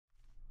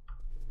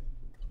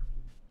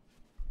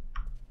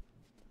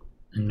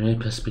Eine neue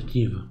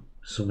Perspektive.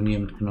 Souvenir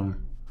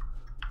mitgenommen.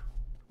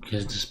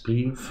 Okay, das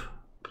Briefe.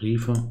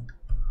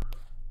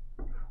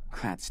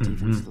 Glad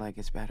Steven's leg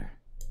is better.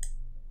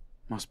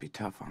 Must be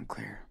tough on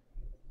Claire.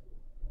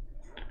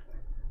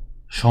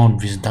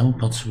 Schauen, wir sind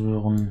dankbar zu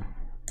hören.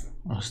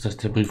 Ist das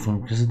der Brief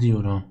von Cassidy,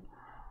 oder?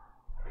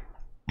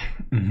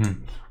 Wir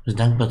sind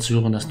dankbar zu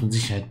hören, dass du in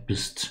Sicherheit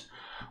bist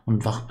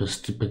und wach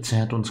bist. Die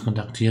Polizei hat uns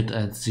kontaktiert,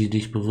 als sie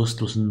dich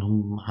bewusstlos in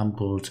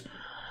Humboldt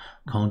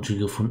County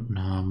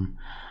gefunden haben.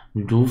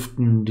 Wir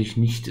durften dich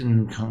nicht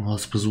im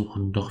Krankenhaus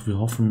besuchen, doch wir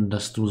hoffen,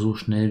 dass du so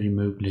schnell wie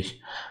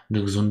möglich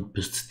wieder gesund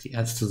bist. Die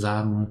Ärzte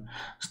sagen,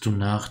 dass du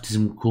nach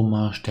diesem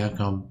Koma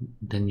stärker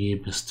denn je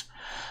bist.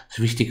 Das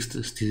Wichtigste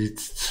ist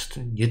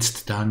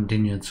jetzt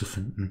Daniel zu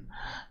finden.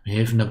 Wir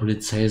helfen der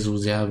Polizei so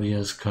sehr wir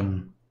es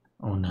können.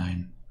 Oh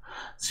nein.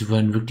 Sie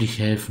wollen wirklich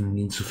helfen,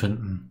 ihn zu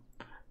finden,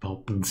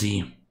 behaupten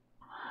sie.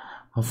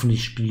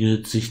 Hoffentlich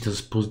spiegelt sich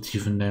das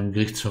positiv in deinem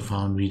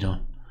Gerichtsverfahren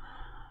wider.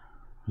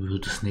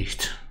 Wird es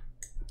nicht.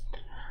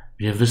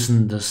 Wir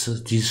wissen,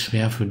 dass dies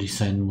schwer für dich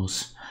sein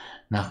muss,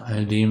 nach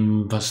all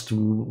dem, was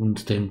du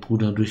und dein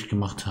Bruder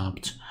durchgemacht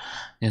habt.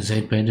 Ihr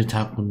seid beide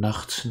Tag und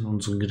Nacht in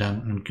unseren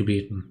Gedanken und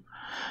Gebeten.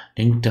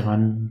 Denkt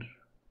daran,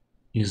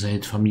 ihr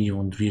seid Familie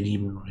und wir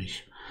lieben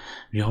euch.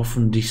 Wir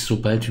hoffen, dich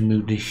so bald wie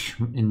möglich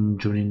in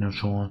Jolina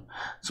Shore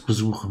zu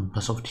besuchen.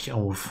 Pass auf dich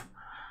auf.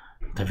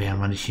 Da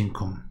werden wir nicht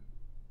hinkommen.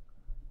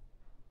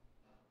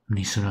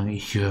 Nicht solange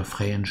ich hier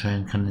frei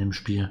entscheiden kann in dem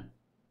Spiel.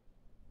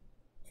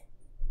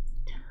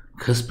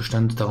 Chris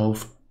bestand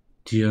darauf,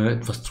 dir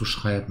etwas zu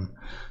schreiben.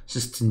 Es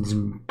ist in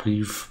diesem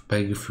Brief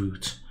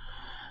beigefügt.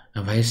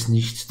 Er weiß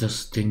nicht,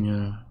 dass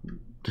Daniel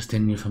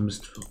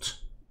vermisst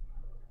wird.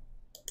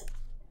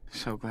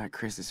 So glad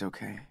Chris is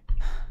okay.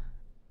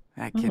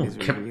 That kid is a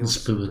Captain real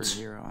Spirit.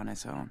 superhero on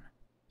his own.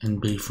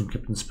 Ein Brief von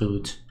Captain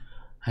Spirit.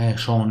 Hi,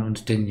 Sean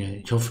und Daniel.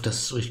 Ich hoffe,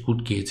 dass es euch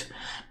gut geht.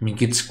 Mir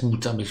geht's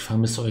gut, aber ich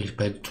vermisse euch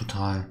beide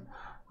total.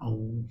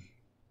 Oh.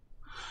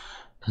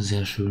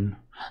 Sehr schön.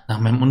 Nach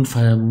meinem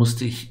Unfall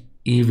musste ich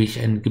ewig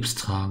einen Gips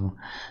tragen.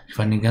 Ich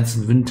war den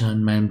ganzen Winter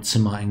in meinem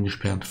Zimmer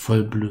eingesperrt.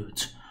 Voll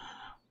blöd.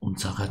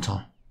 Unser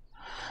Retter.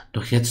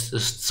 Doch jetzt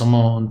ist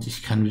Sommer und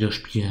ich kann wieder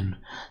spielen.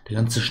 Der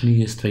ganze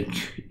Schnee ist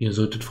weg. Ihr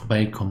solltet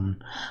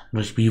vorbeikommen und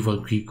euch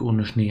Beaver Creek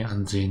ohne Schnee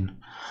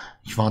ansehen.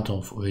 Ich warte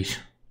auf euch.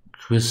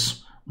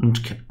 Chris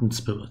und Captain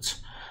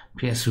Spirit.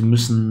 PS, wir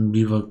müssen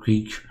Beaver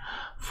Creek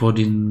vor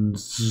den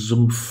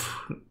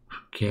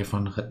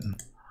Sumpfkäfern retten.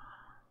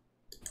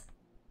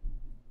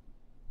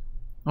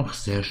 Ach,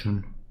 sehr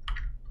schön.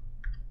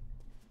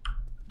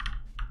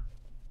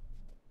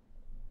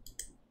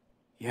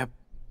 Yep.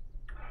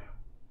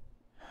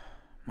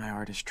 My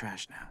art is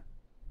trash now.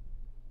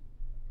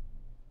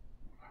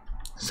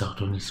 Sag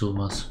doch nicht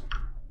sowas.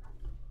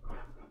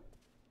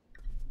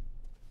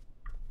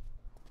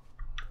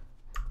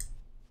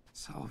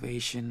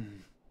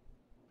 Salvation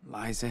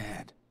lies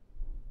ahead.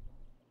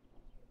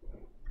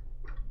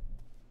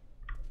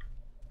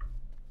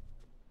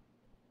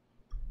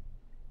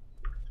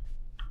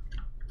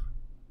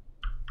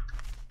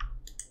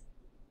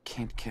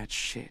 Can't catch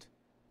shit.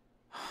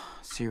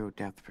 Zero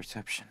depth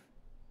perception.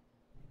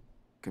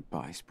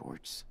 Goodbye,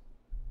 sports.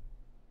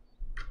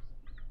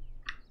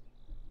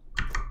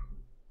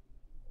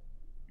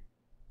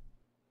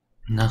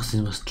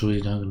 Nachsehen, was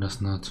Joey da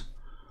gelassen hat.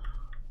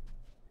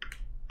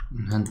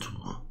 Ein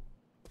Handtuch.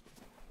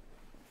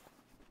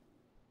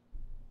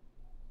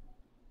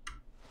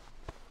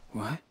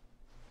 What?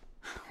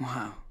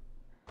 Wow.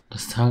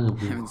 Das Haven't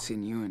Tagebuch.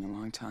 seen you in a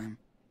long time.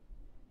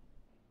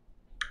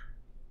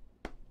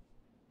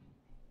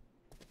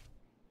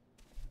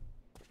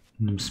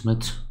 Nimm's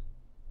mit.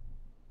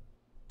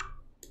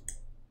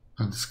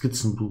 Ein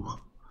Skizzenbuch.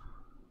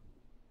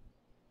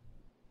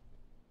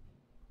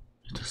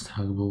 Das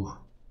Tagebuch.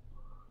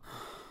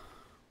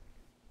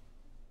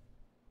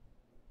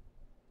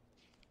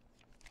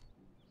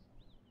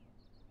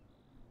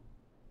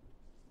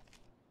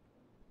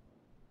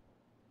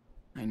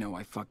 I know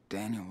I fucked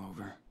Daniel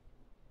over.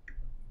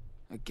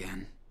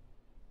 Again.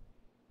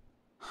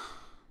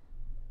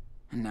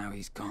 And now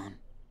he's gone.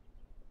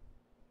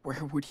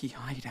 Where would he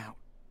hide out?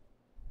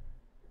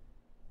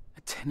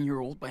 A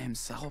 10-year-old by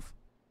himself?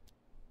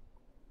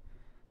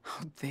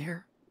 Out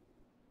there?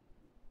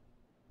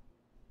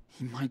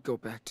 He might go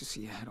back to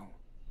Seattle.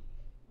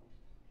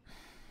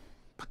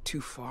 But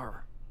too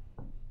far.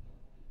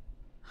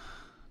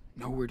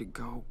 Nowhere to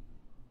go.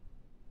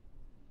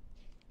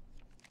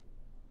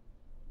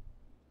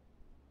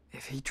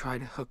 If he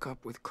tried to hook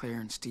up with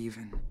Claire and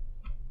Steven,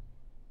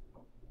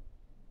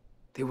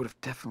 they would have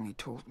definitely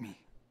told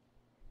me.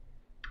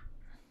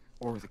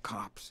 Or the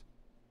cops.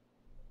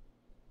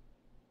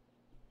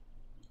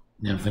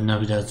 Ja, wenn er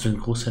wieder zu den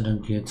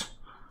Großeltern geht,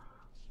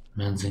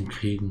 werden sie ihn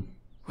kriegen.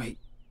 Wait.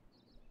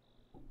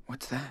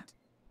 What's that?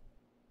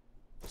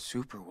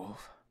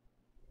 Superwolf.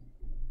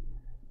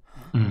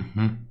 Huh?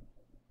 Mhm.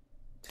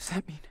 Does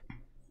that mean...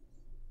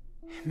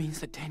 It means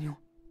that Daniel's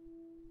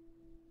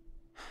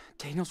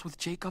with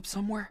Jacob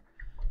somewhere?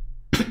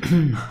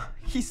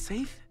 He's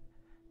safe?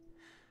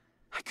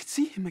 I could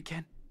see him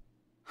again.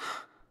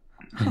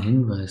 Ein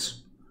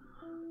Hinweis.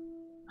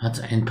 Hat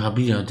ein paar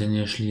Bier, denn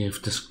er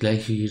schläft. Das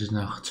gleiche jede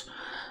Nacht.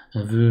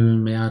 Er will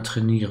mehr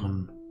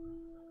trainieren.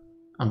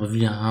 Aber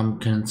wir haben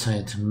keine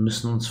Zeit. Wir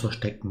müssen uns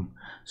verstecken.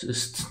 Es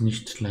ist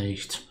nicht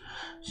leicht.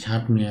 Ich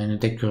habe mir eine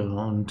Decke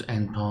und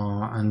ein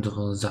paar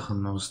andere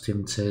Sachen aus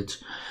dem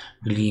Zelt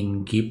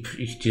geliehen. Geb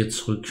ich dir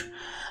zurück,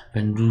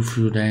 wenn du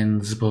für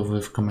deinen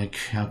Superwolf-Comic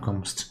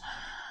herkommst.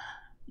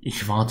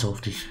 Ich warte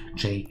auf dich,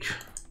 Jake.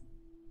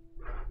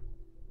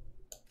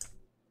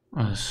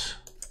 Als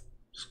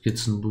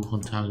Skizzenbuch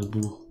und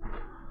Tagebuch.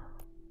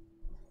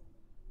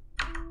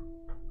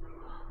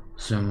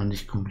 Das werden wir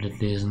nicht komplett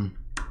lesen.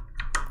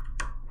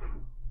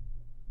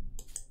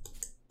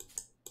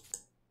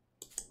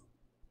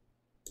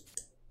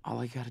 All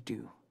I gotta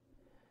do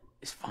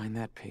is find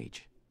that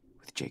page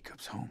with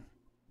Jacob's home.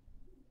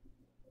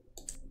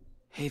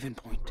 Haven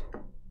Point,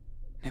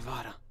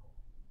 Nevada.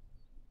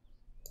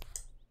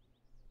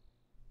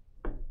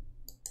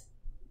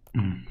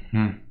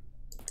 Mhm.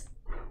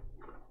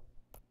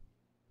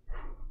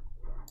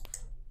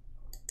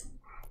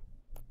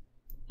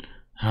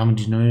 Haben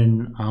die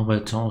neuen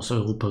Arbeiter aus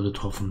Europa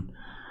getroffen.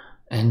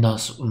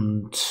 Anders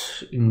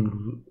und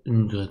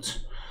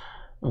Ingrid.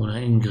 Oder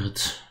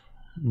Ingrid.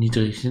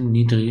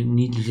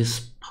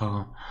 Niedliches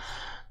Paar.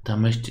 Da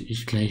möchte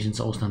ich gleich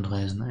ins Ausland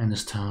reisen,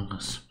 eines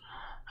Tages.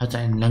 Hatte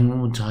eine lange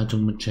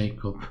Unterhaltung mit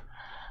Jacob.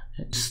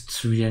 Er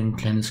ist wie ein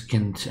kleines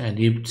Kind. Er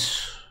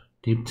lebt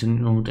in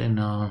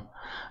irgendeiner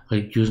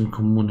religiösen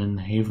Kommune in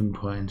Haven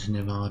Point,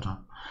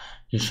 Nevada.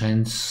 Hier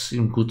scheint es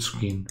ihm gut zu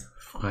gehen.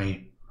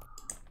 Frei.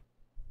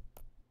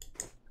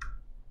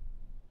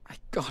 I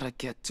gotta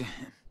get to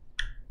him.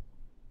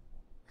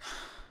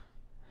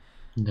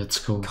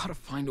 Let's go. Gotta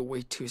find a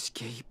way to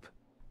escape.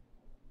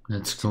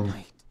 Let's go.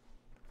 Tonight.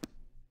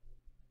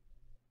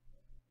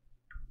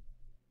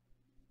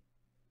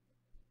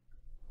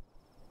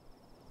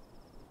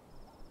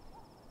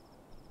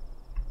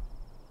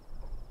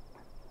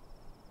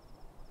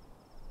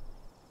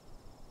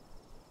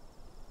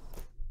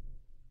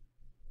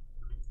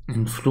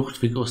 Einen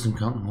Fluchtweg aus dem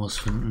Krankenhaus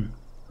finden.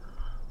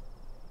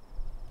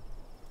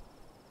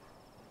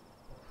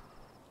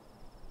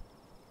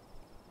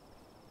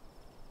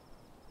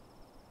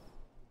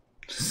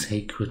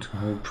 Sacred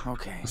Hope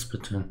Okay.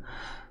 Hospital.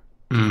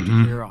 Get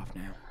your ear off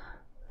now.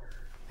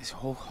 This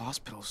whole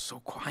hospital is so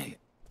quiet.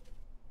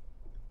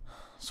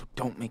 So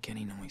don't make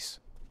any noise.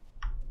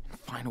 And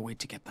find a way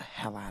to get the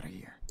hell out of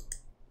here.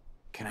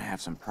 Can I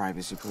have some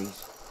privacy,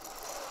 please?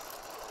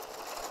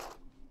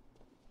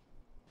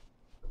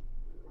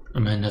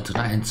 Immerhin hat er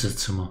ein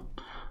Einzelzimmer.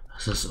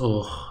 Das ist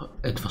auch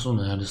etwas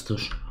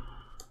unrealistisch.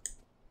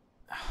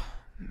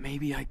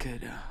 Maybe I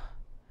could,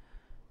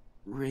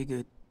 rig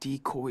a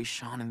decoy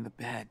Sean in the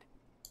bed.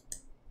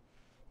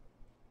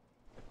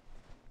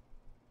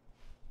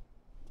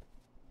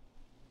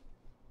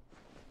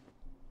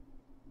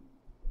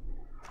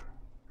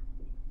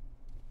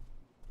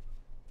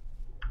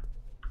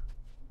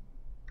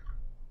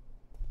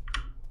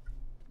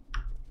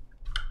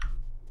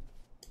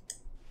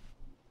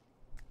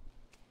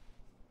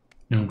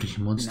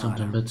 Irgendwelche Monster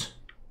Nada. unterm Bett.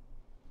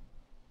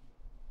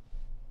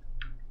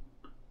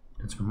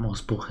 Jetzt beim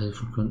Ausbruch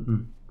helfen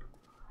könnten.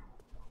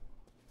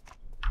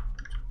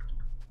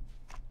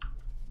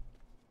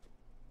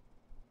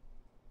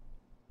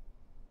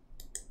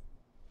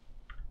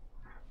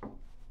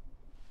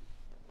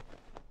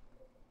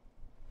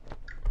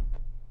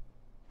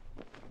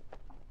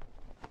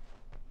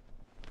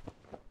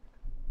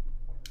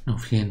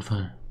 Auf jeden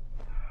Fall.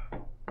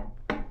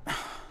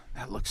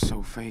 That looks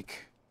so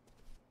fake.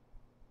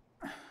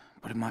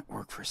 But it might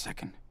work for a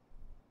second.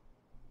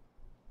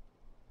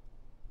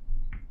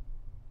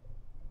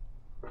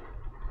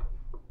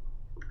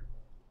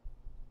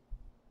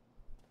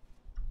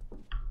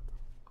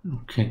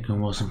 Okay,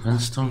 können wir aus dem Must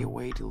Fenster. be a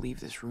way to leave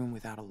this room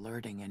without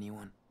alerting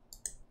anyone.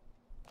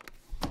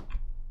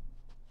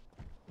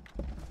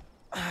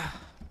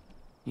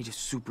 Need a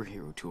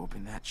superhero to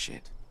open that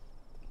shit.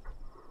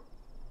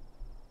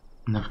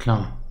 Na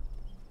klar.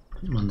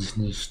 Sieht man sich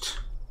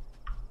nicht.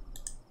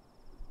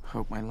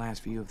 Hope my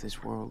last view of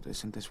this world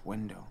isn't this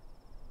window.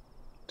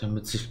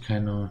 Damit sich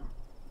keiner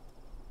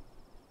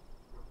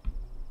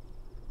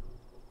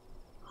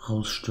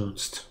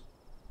rausstürzt.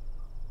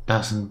 Da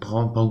ist ein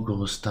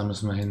Baugerüst, da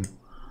müssen wir hin.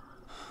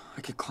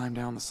 I could climb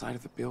down the side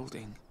of the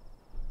building.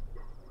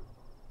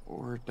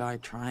 Or die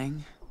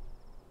trying.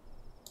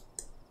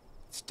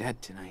 It's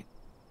dead tonight.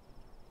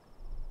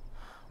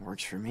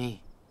 Works for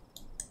me.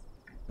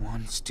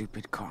 One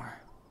stupid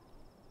car.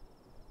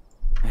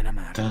 And I'm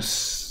out.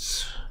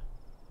 Das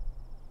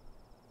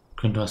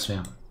könnte was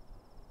werden.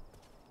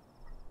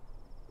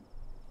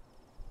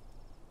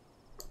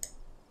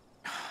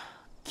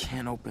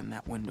 Can't open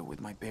that window with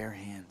my bare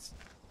hands.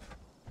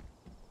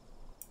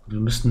 Wir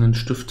müssten einen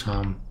Stift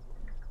haben.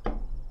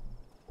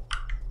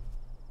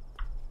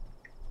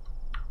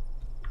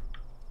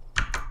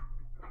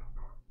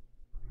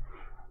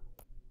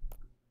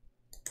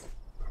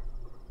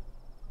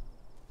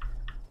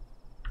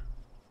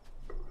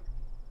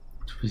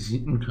 Die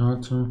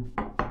Visitenkarte.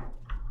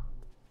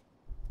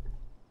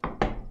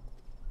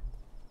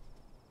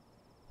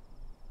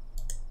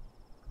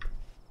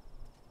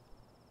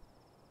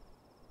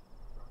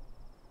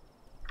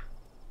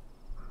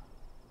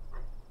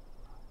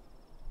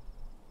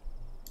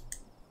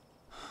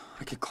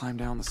 I could climb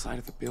down the side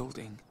of the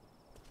building.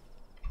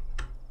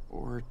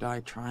 Or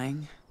die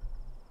trying.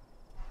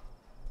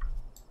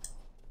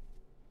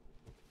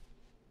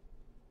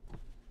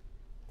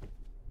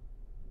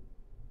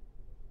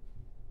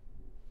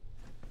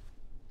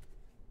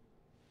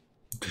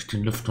 Durch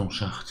den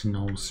Lüftungsschacht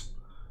hinaus.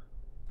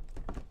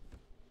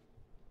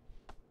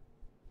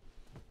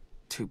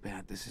 Too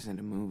bad this isn't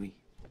a movie.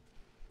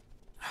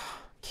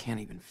 Can't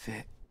even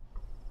fit.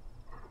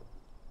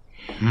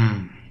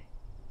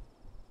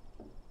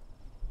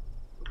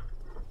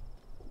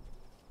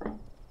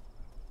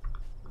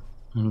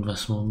 Und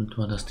was, womit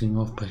wir das Ding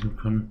aufbrechen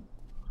können?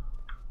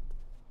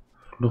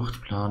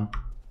 Fluchtplan.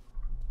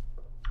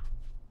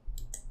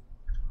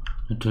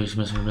 Natürlich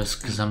müssen wir das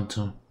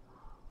gesamte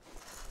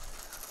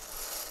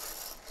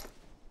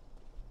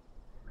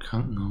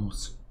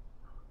Krankenhaus,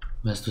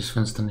 weil es durchs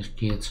Fenster nicht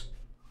geht.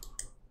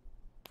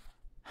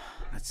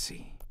 Let's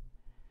see.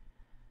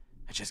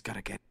 I just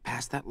gotta get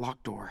past that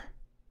locked door.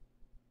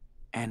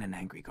 And an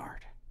angry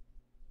guard.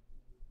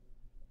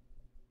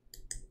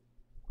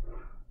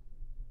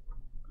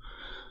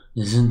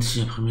 Wir sind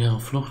hier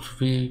primärer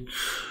Fluchtweg,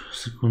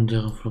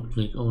 sekundärer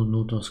Fluchtweg,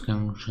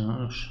 Notausgang,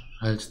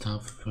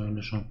 Schalttafel,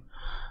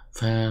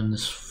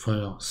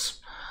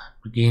 Feuers.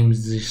 Begeben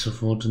Sie sich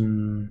sofort zu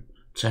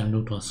einem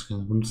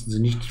Notausgang. Benutzen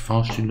Sie nicht die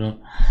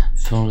Fahrstühle,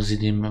 fördern Sie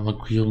den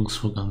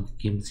Evakuierungsvorgang.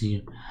 Geben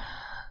Sie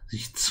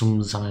sich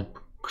zum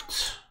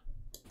Sammelpunkt.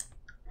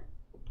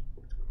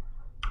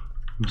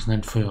 Wir müssen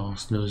ein Feuer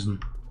auslösen.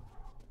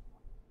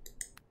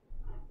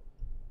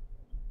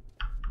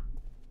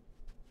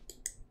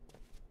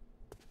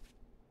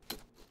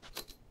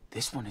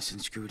 This one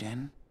isn't screwed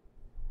in.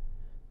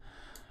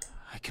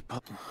 I could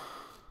put...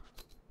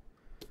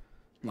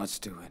 Let's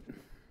do it.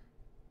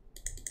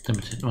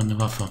 Damit hätten wir eine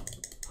Waffe.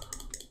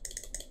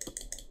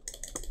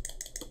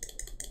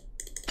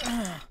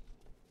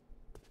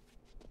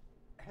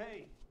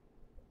 Hey,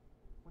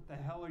 what the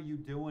hell are you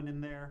doing in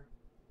there?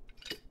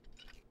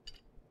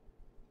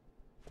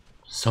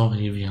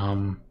 Sorry, wir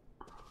haben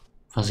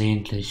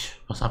versehentlich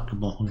was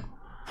abgebrochen.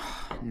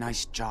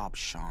 Nice job,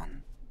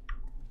 Sean.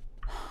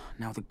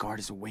 Now the guard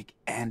is awake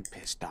and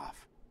pissed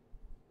off.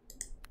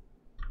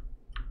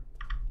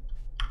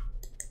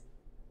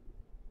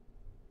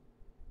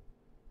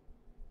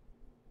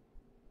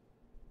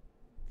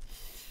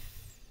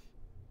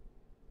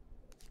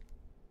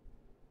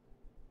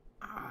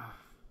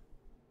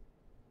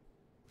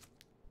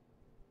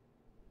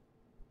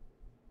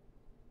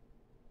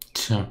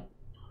 Tja.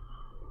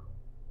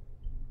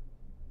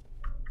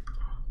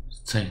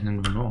 Das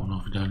Zeichnen werden wir auch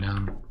noch wieder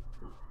lernen.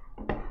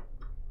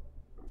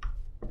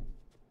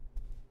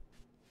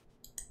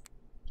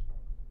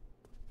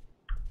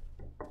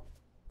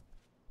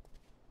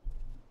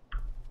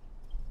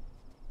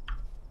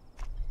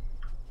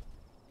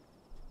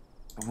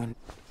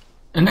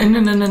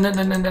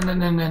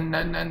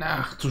 Nein,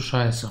 ach du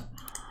Scheiße.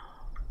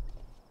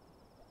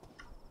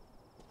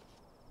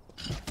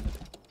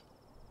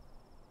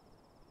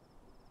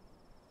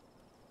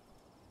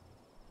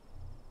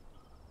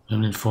 Wir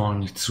haben den Vorhang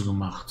nicht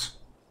zugemacht.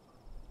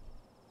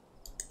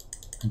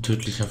 Ein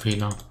tödlicher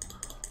Fehler.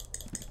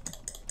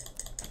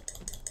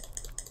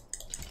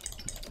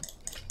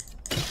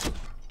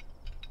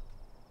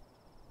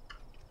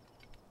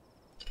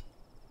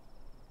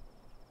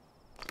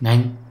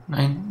 Nein.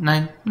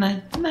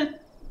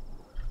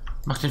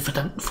 Mach den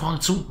verdammten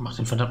Vorhang zu. Mach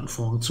den verdammten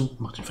Vorhang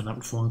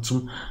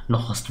zu.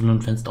 Noch hast du nur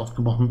ein Fenster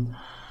aufgebrochen.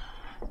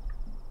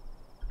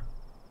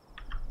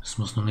 Das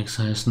muss noch nichts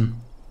heißen.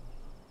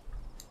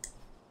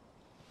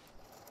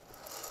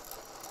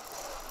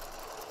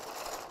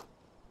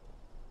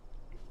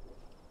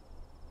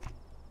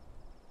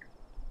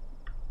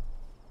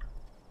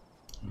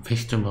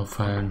 Wächter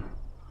überfallen.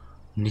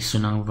 Nicht so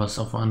lange was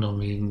auf andere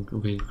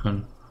Wege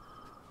können.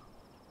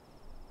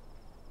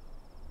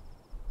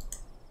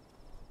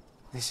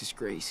 This is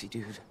Gracie,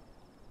 dude.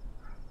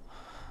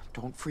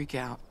 Don't freak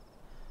out.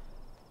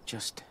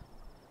 Just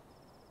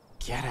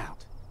get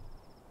out.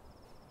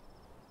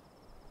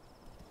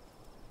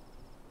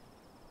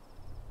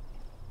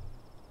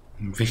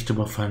 Ein Wächter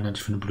überfallen hatte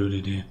ich für eine blöde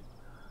Idee.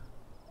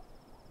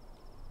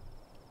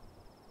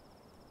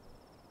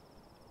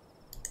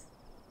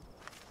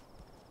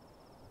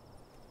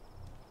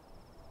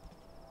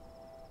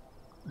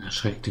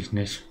 Erschreck dich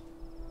nicht.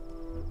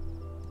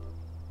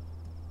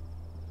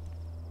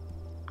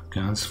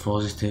 Ganz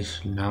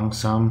vorsichtig,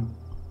 langsam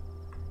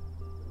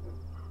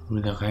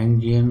wieder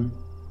reingehen.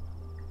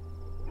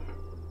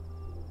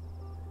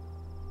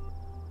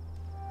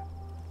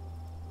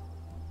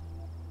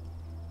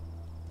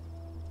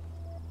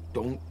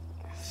 Don't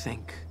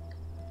think.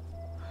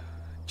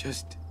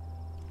 Just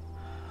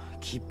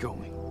keep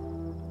going.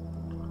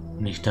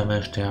 Nicht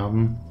dabei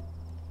sterben.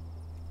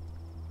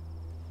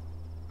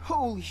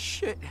 Holy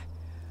shit.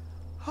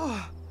 Oh,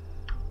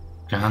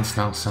 Ganz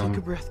take a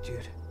langsam. breath,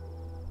 dude.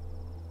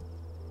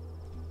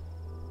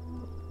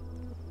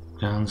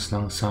 Ganz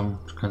langsam.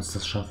 Du kannst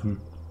das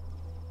schaffen.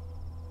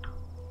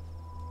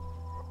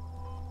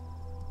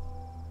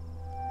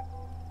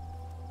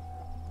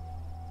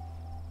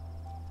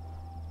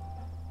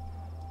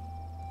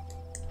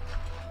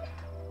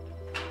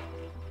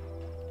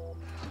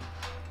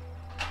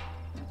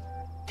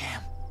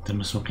 Da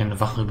müssen wir keine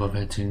Wache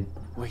überwältigen.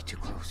 Way too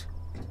close.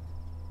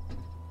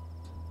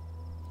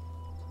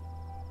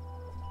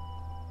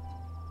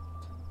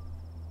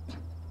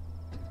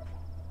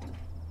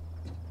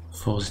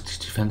 Vorsichtig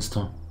die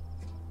Fenster.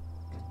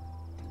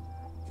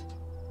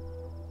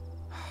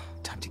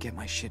 Time to get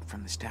my shit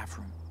from the staff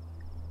room.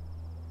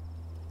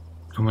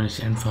 Kann man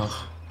nicht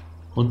einfach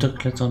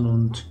runterklettern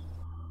und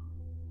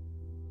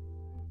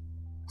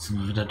sind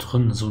wir wieder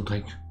drin, so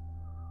Dreck.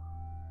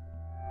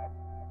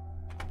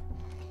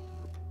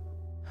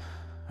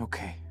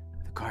 Okay,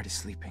 the guard is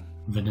sleeping.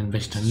 Wir den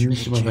Wächter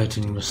nicht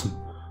überwältigen müssen.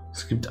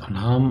 Es gibt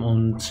Alarm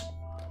und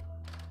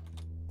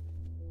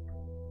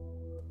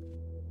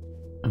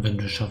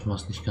eventuell schaffen wir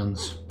es nicht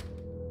ganz.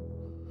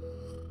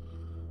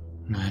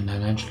 Nein, nein,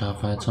 nein,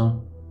 schlaf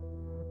weiter.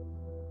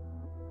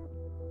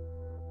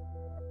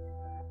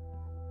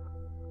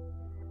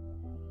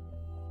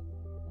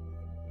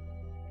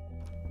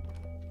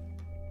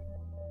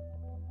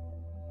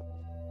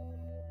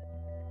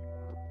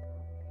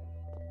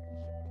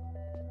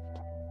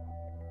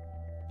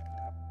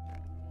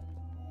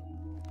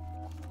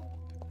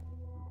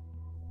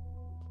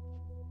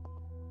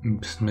 Ein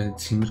bisschen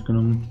Medizin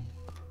mitgenommen.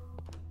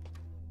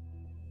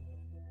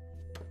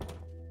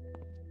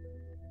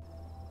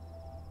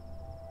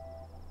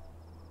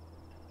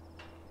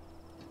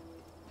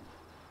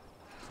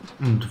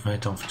 Und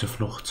weiter auf der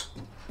Flucht.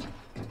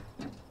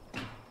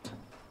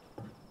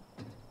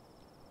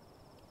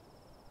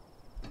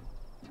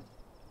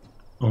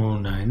 Oh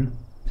nein.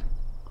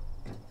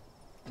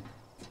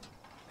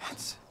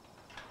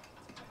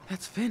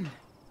 That's Finn.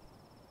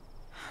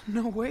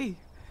 No way.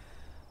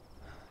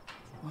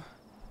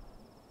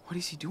 What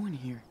is he doing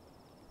here?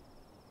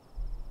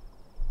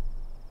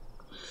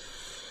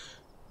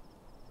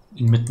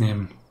 Ihn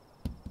mitnehmen.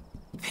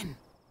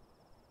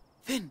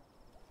 Finn,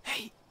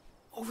 hey,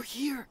 over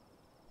here.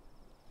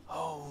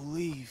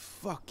 Holy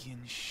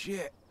fucking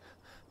shit.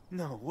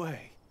 No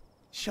way.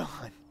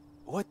 Sean,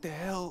 what the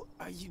hell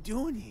are you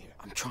doing here?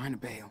 I'm trying to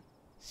bail.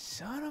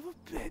 Son of a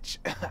bitch.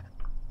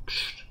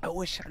 I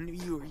wish I knew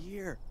you were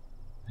here.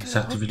 Ich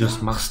sagte, wie du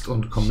es machst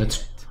und komm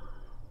mit.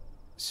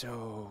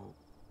 So,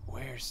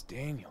 where's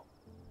Daniel?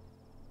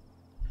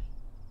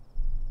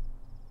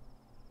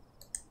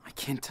 I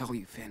can't tell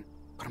you, Finn,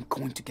 but I'm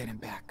going to get him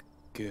back.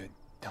 Good.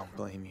 Don't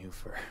blame you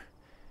for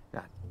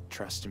not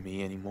trusting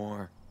me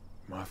anymore.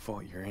 My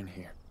fault you're in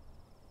here.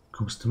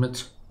 Kommst du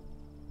mit?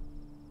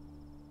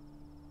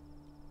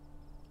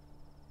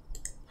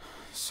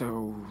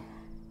 So,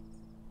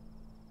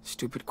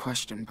 stupid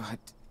question, but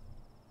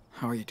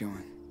how are you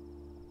doing?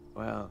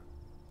 Well,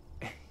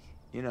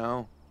 you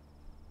know,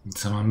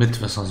 Sag mal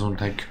mit, was er so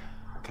Dreck.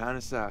 kinda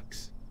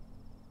sucks.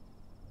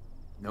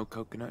 No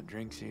coconut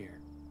drinks here.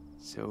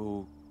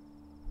 So,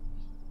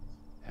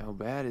 how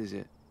bad is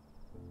it?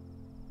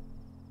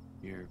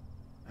 You're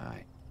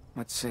high.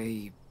 Let's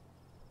say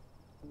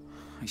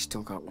I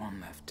still got one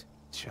left.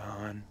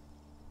 Sean,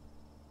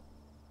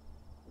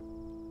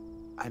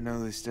 I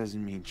know this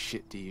doesn't mean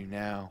shit to you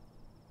now,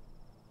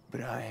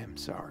 but I am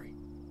sorry.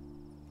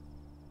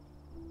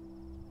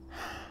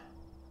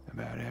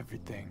 About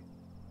everything.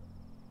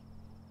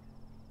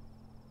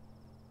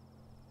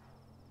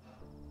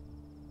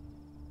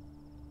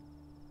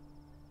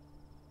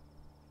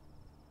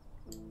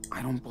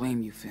 I don't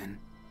blame you, Finn.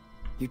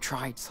 You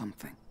tried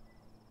something.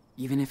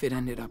 Even if it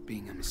ended up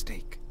being a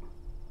mistake.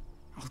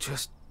 I'll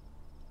just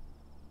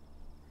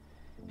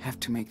have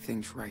to make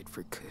things right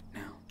for good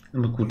now.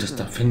 Aber gut, dass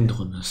da Finn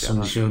drin ist und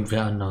nicht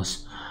irgendwer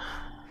anders.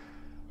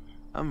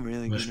 I'm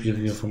really Immer gonna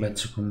schwieriger miss you.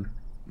 vorbeizukommen.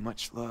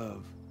 Much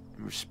love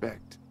and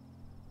respect.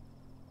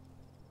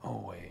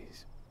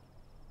 Always.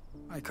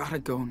 I gotta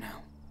go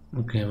now.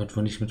 Okay, wird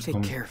wohl nicht Take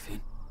mitkommen. care,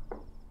 Finn.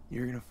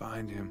 You're gonna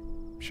find him,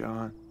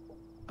 Sean.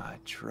 I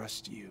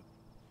trust you.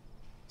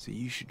 So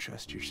you should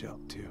trust yourself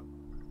too.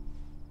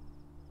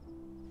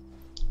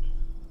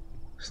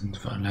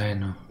 Sind wir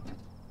alleine.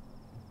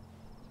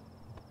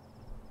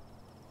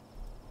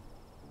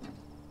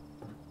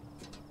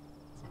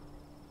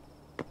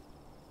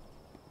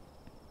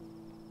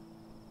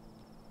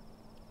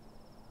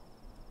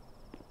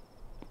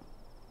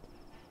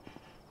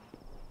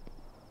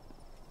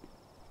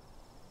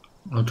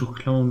 Auto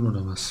klauen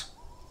oder was?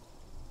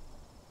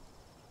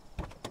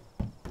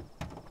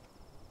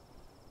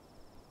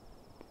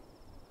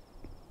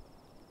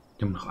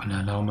 Die haben noch alle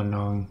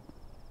Alarmanlagen.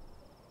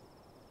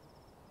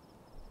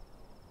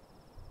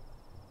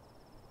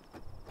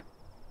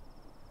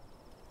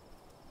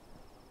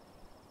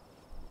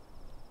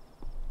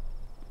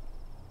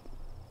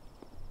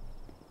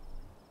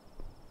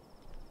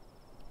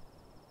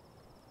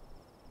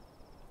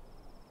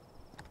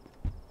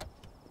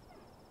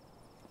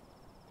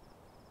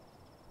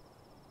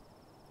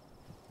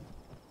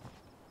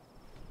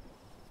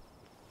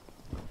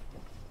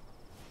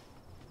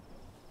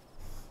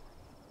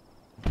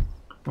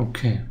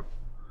 Okay,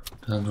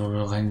 da sind wir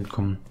wieder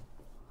reingekommen.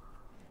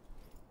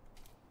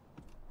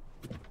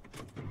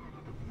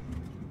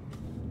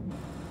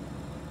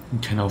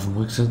 Und keiner auf dem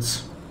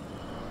Rücksitz.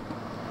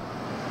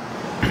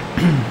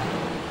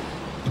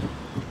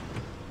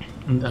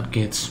 Und ab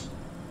geht's.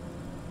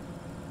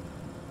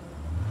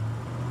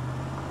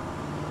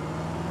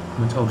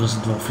 Mit Autos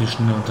sind wir auch viel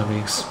schneller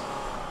unterwegs.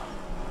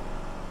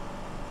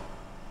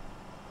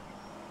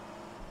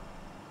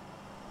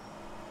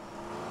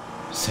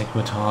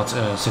 Sacred Heart,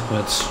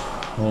 Sacred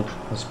Hope,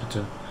 was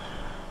bitte?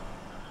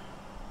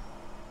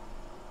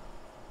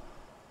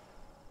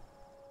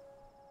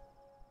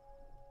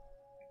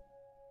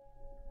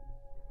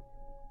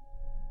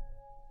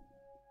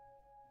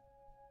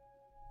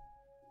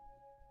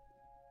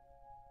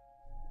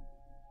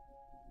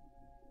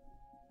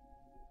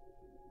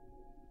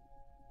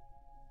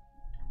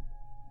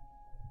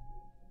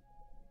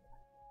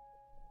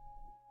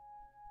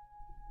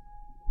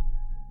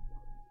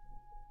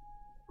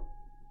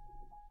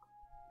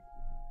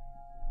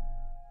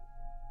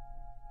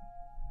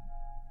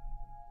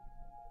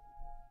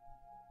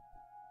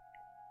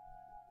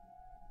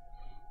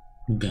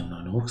 Wir haben noch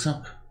einen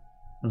Rucksack.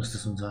 Und ist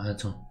das unser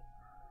Alter?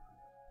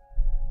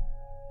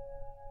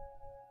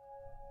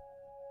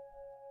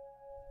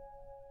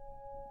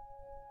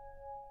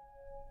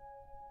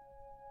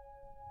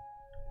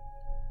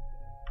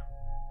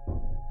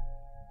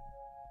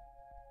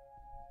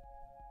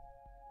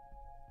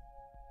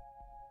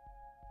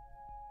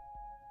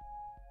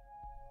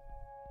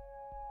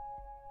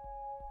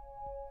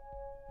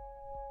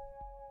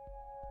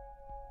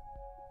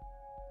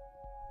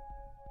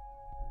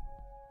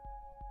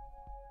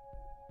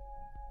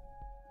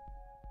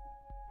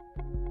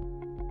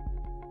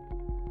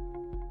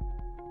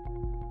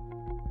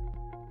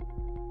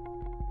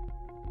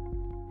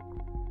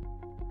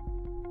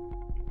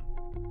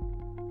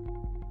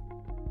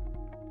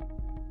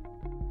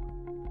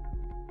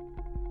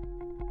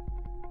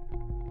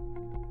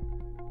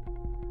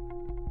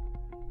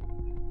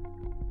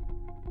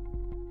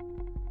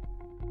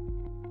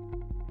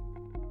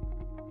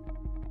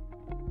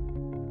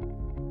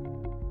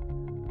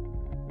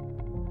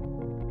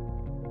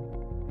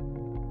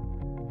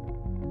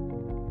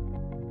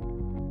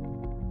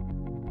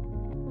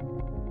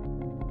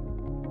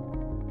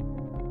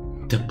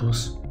 Der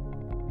Bus.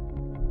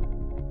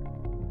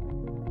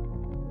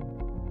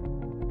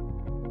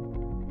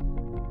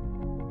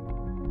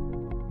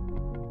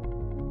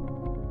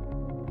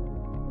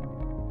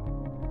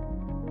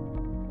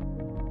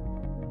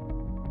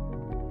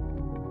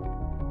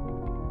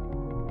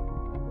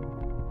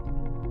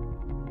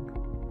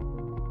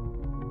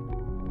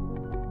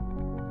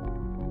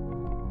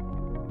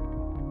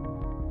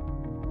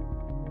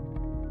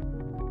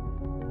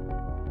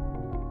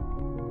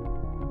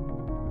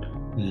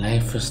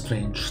 Life is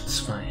Strange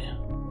 2,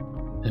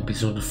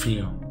 Episode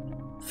 4,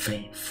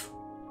 Faith,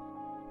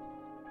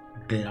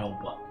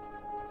 Glaube.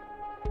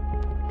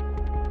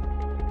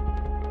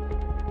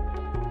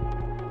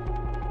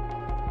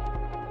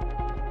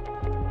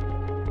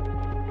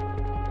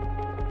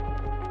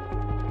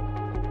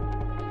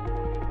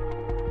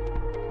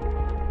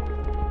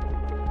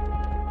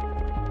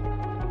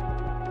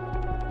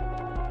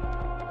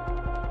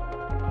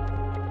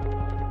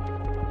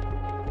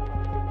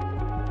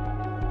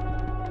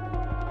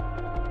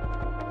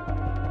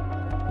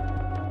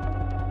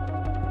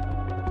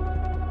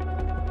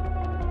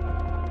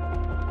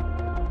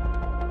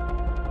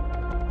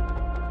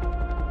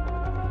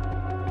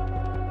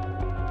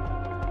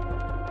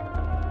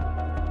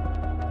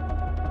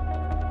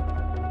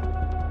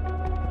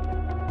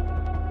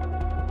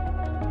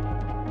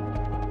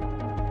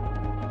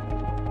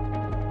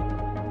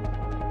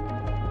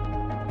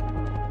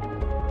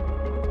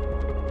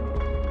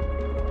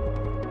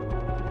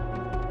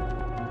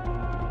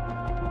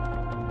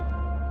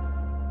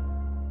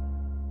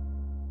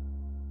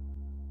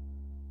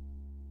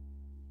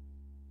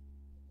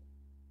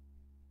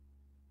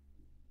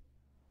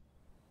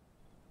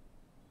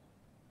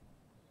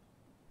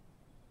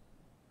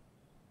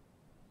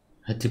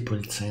 Hat die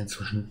Polizei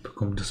inzwischen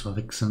mitbekommen, dass wir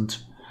weg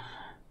sind?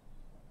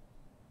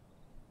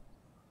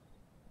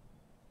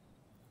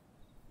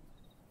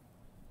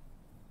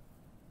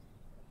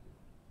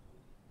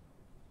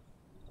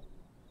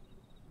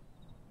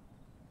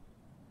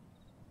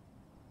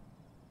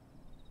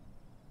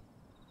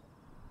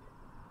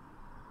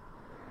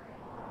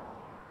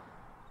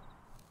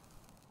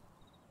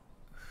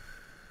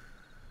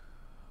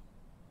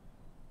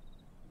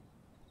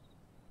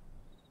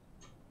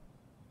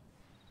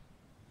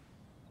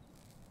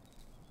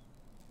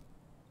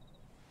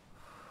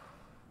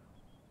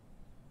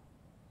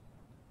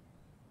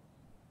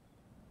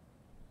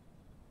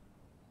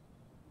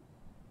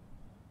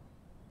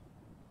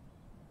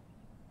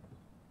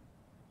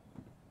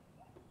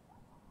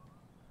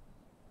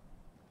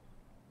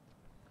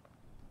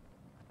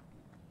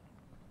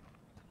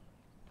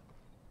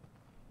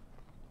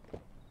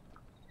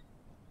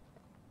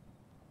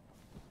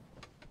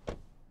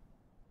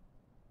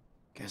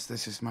 Guess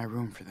this is my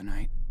room for the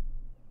night.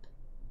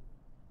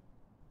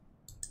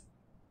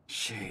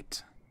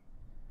 Shit.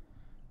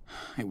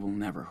 It will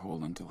never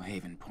hold until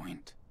Haven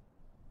Point.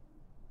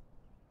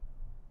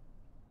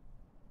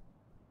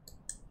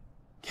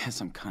 Guess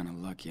I'm kinda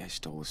lucky I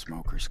stole a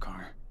smoker's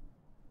car.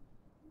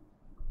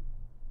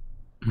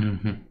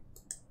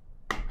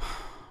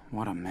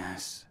 What a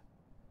mess.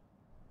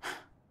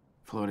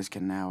 Floridas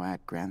can now add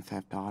Grand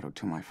Theft Auto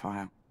to my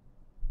file.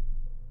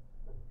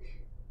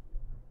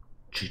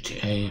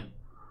 GTA.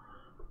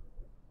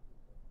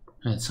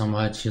 Jetzt haben wir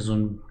halt hier so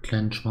einen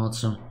kleinen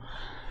schwarze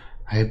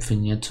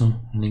Halbvignette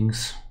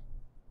links.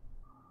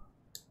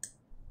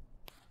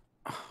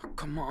 Oh,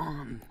 come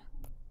on.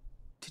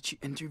 Did you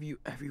interview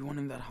everyone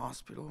in that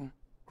hospital?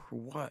 Or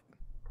what?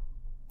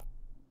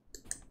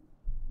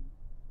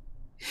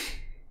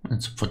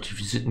 Als ob wir die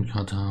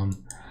Visitenkarte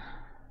haben.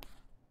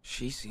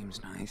 She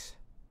seems nice.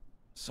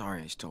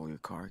 Sorry I stole your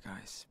car,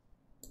 guys.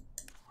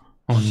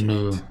 Oh Shit.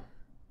 nö.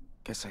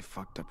 Guess I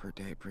fucked up her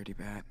day pretty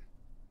bad.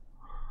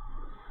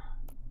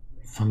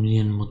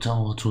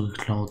 Familienmutter-Auto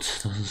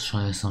geklaut. Das ist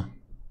scheiße.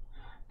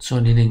 Zu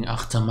erledigen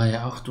 8. Mai,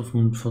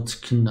 8:45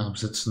 Uhr Kinder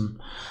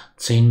absetzen.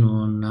 10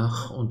 Uhr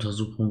nach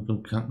Untersuchung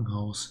im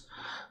Krankenhaus.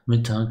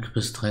 Mittag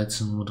bis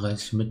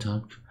 13:30 Uhr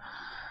Mittag.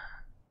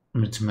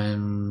 Mit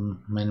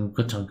meinem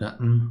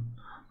Göttergatten.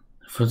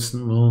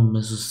 14 Uhr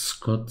Mrs.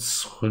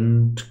 Scotts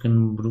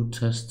Röntgen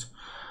Bluttest.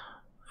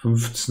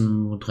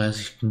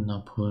 15:30 Uhr Kinder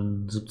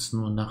abholen. 17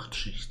 Uhr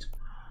Nachtschicht.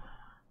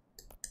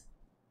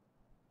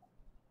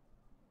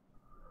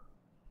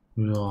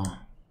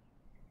 Ja.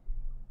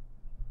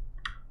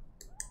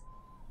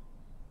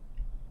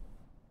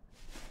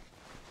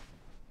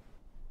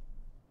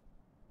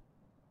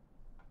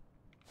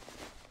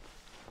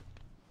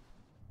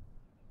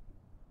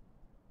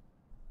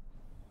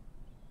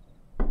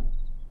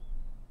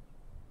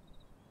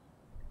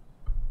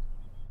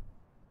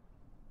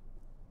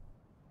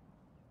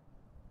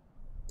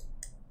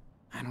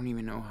 I don't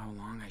even know how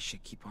long I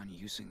should keep on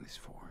using this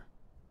for.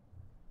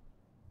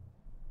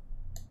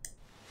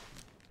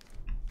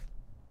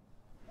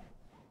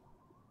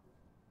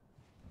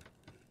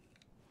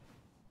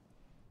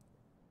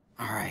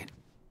 All right.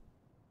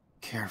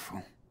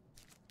 Careful.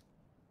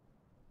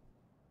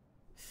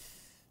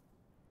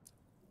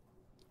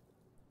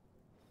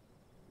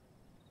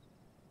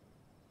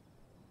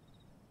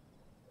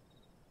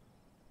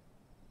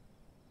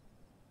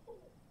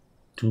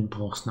 Du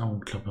brauchst eine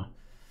Augenklappe.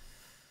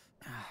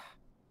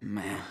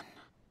 Man,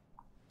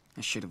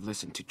 I should have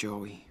listened to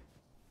Joey.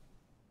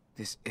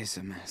 This is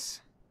a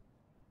mess.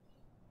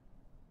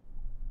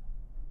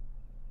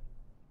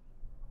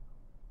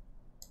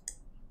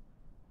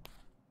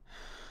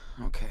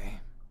 Okay.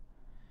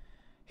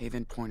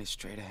 Haven Point is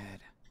straight ahead.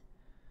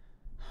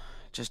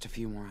 Just a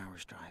few more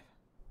hours drive.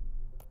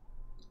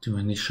 Die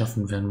wir nicht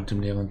schaffen werden mit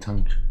dem leeren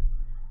Tank.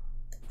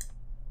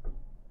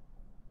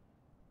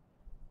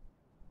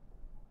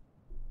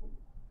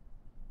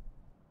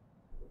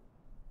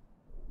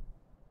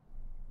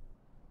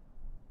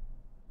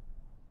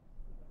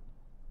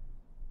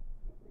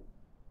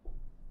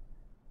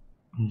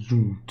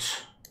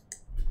 Gut.